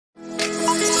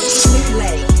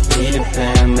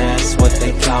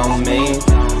they call me.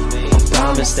 I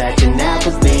promise that you'll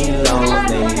never be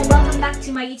lonely. Welcome back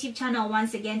to my YouTube channel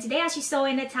once again. Today, as you saw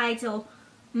in the title,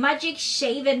 Magic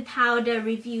Shaving Powder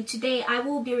review. Today I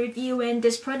will be reviewing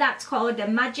this product called the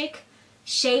Magic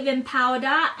Shaving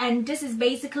Powder, and this is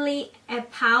basically a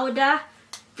powder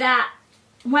that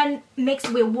when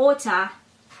mixed with water,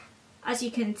 as you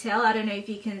can tell, I don't know if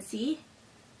you can see,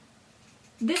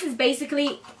 this is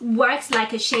basically works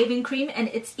like a shaving cream, and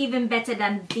it's even better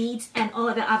than Veet and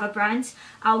all the other brands.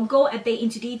 I'll go a bit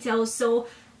into details. So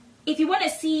if you want to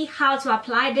see how to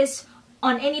apply this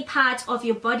on any part of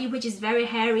your body which is very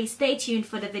hairy, stay tuned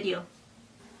for the video.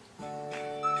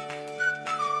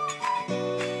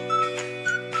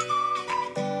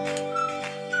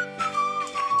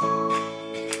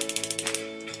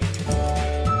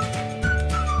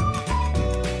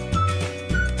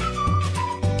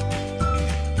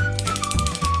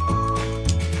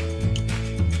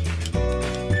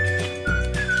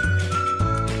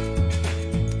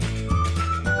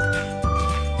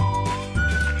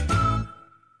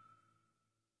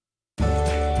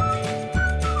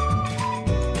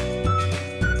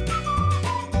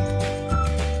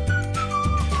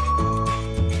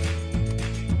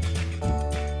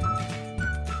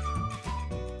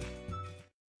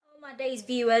 Days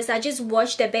viewers, I just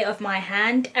washed a bit of my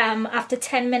hand after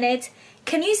 10 minutes.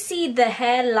 Can you see the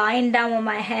hair lying down on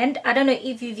my hand? I don't know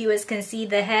if you viewers can see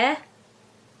the hair,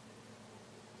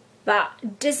 but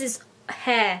this is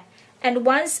hair, and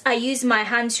once I use my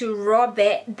hand to rub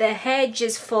it, the hair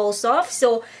just falls off.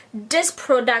 So this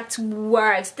product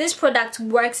works. This product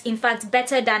works in fact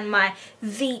better than my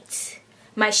Veet,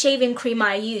 my shaving cream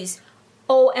I use.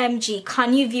 OMG,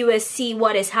 can you viewers see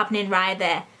what is happening right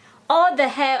there? All the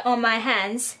hair on my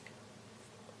hands.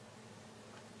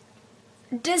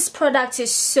 This product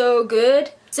is so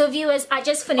good. So viewers, I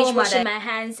just finished washing my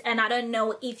hands, and I don't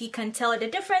know if you can tell the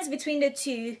difference between the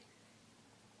two.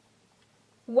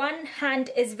 One hand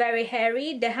is very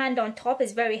hairy, the hand on top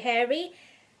is very hairy,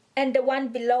 and the one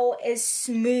below is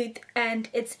smooth and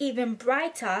it's even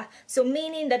brighter. So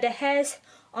meaning that the hairs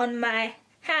on my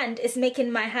hand is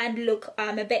making my hand look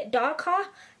a bit darker.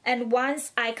 And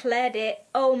once I cleared it,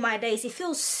 oh my days, it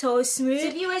feels so smooth. So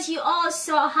viewers, you all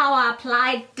saw how I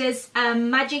applied this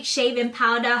Magic Shaving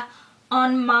Powder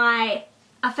on my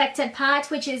affected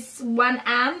part, which is one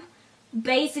arm.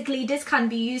 Basically, this can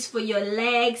be used for your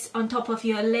legs, on top of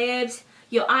your lips,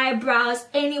 your eyebrows,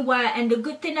 anywhere. And the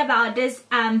good thing about this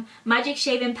Magic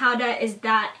Shaving Powder is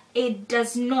that it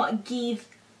does not give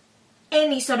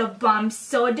any sort of bumps.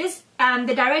 So this,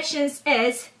 the directions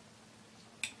is: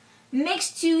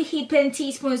 mix 2 heaping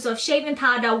teaspoons of shaving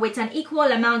powder with an equal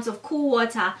amount of cool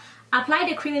water. Apply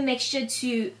the creamy mixture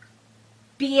to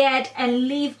beard and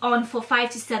leave on for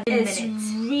 5 to 7 minutes.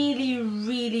 It's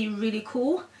really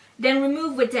cool. Then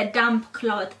remove with a damp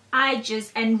cloth.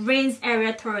 And rinse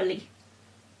area thoroughly.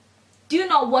 Do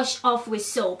not wash off with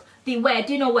soap. Beware,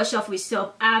 do not wash off with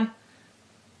soap. And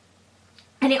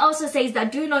it also says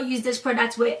that do not use this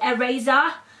product with a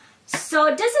razor.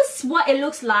 So this is what it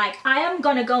looks like. I am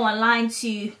gonna go online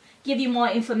to give you more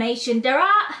information. There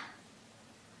are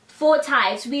 4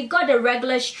 types. We've got the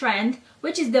regular strength,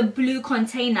 which is the blue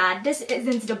container. This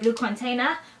isn't the blue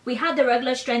container. We have the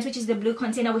regular strength, which is the blue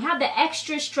container. We have the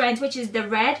extra strength, which is the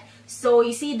red. So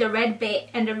you see the red bit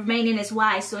and the remaining is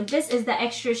white. So this is the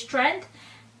extra strength.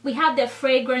 We have the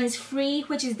fragrance free,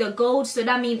 which is the gold, so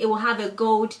that means it will have a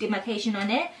gold demarcation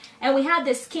on it. And we have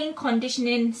the skin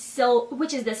conditioning,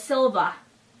 which is the silver.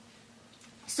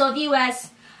 So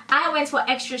viewers, I went for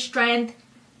extra strength.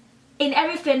 In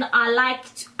everything, I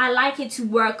like it to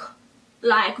work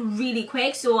like really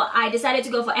quick, so I decided to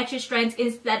go for extra strength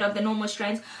instead of the normal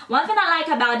strength. One thing I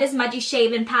like about this Magic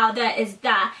Shaving Powder is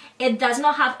that it does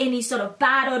not have any sort of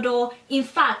bad odor. In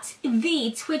fact,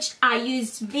 Veet, which I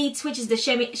use, Veet, which is the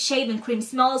shaving cream,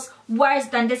 smells worse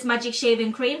than this Magic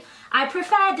Shaving Cream. I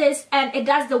prefer this, and it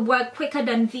does the work quicker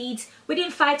than Veet. Within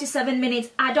 5 to 7 minutes,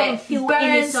 I don't feel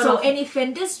any sort of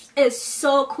anything. This is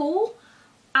so cool.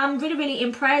 I'm really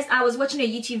impressed. I was watching a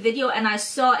YouTube video and I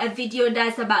saw a video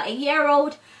that's about a year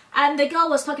old, and the girl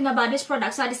was talking about this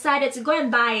product, so I decided to go and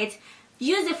buy it,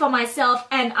 use it for myself,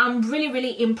 and I'm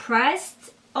really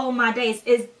impressed. Oh my days,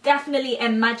 it's definitely a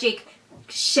Magic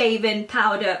Shaving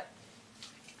Powder.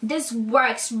 This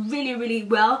works really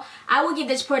well. I will give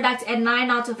this product a 9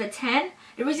 out of a 10.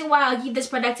 The reason why I'll give this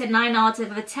product a 9 out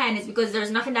of a 10 is because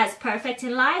there's nothing that's perfect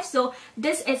in life. So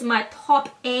this is my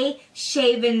top A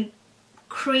shaving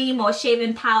cream or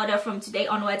shaving powder from today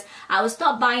onwards. I will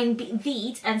stop buying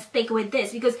Veet and stick with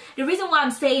this, because the reason why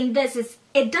I'm saying this is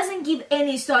it doesn't give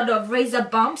any sort of razor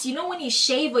bumps. You know, when you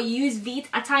shave or use Veet,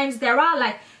 at times there are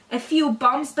like a few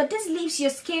bumps, but this leaves your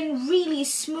skin really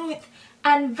smooth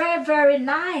and very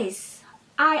nice.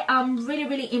 I am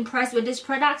really impressed with this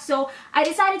product, so I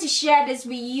decided to share this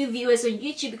with you viewers on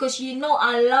YouTube, because you know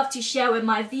I love to share with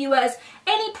my viewers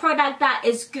any product that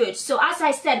is good. So as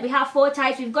I said, we have 4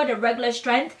 types. We've got the regular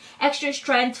strength, extra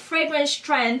strength, fragrance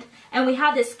strength, and we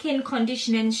have the skin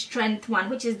conditioning strength one,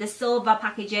 which is the silver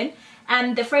packaging,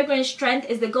 and the fragrance strength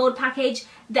is the gold package.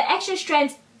 The extra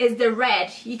strength is the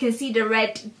red, you can see the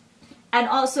red, and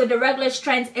also the regular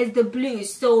strength is the blue,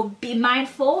 so be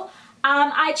mindful.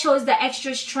 I chose the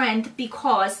extra strength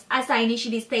because, as I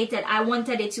initially stated, I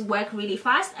wanted it to work really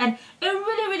fast, and it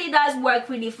really does work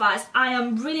really fast. I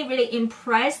am really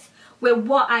impressed with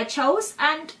what I chose,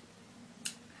 and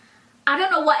I don't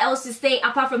know what else to say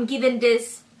apart from giving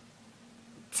this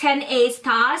 10 A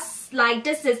stars. Like,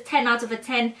 this is 10 out of a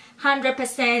 10,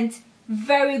 100%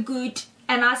 very good.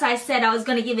 And as I said, I was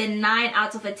going to give it 9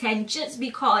 out of a 10 just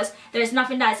because there's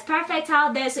nothing that's perfect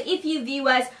out there. So if you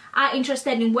viewers are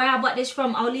interested in where I bought this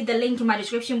from, I'll leave the link in my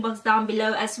description box down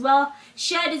below as well.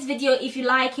 Share this video if you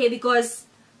like it, because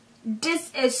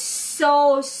this is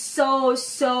so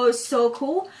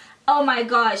cool. Oh my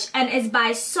gosh. And it's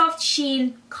by Soft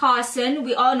Sheen Carson.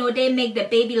 We all know they make the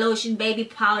baby lotion, baby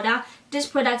powder. This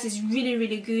product is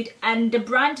really good, and the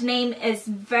brand name is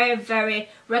very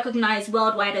recognized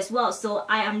worldwide as well. So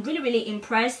I am really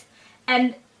impressed.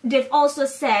 And they've also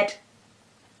said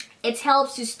it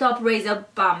helps to stop razor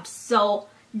bumps, so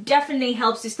definitely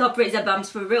helps to stop razor bumps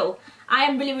for real. I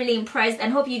am really impressed,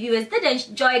 and hope you viewers did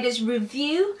enjoy this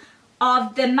review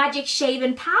of the Magic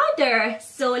Shaving Powder.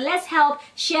 So let's help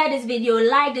share this video,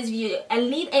 like this video, and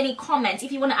leave any comments.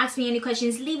 If you want to ask me any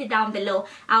questions, leave it down below.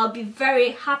 I'll be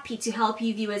very happy to help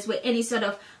you viewers with any sort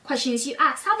of questions you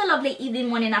ask. Have a lovely evening,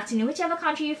 morning, afternoon, whichever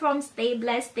country you're from. Stay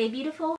blessed, stay beautiful.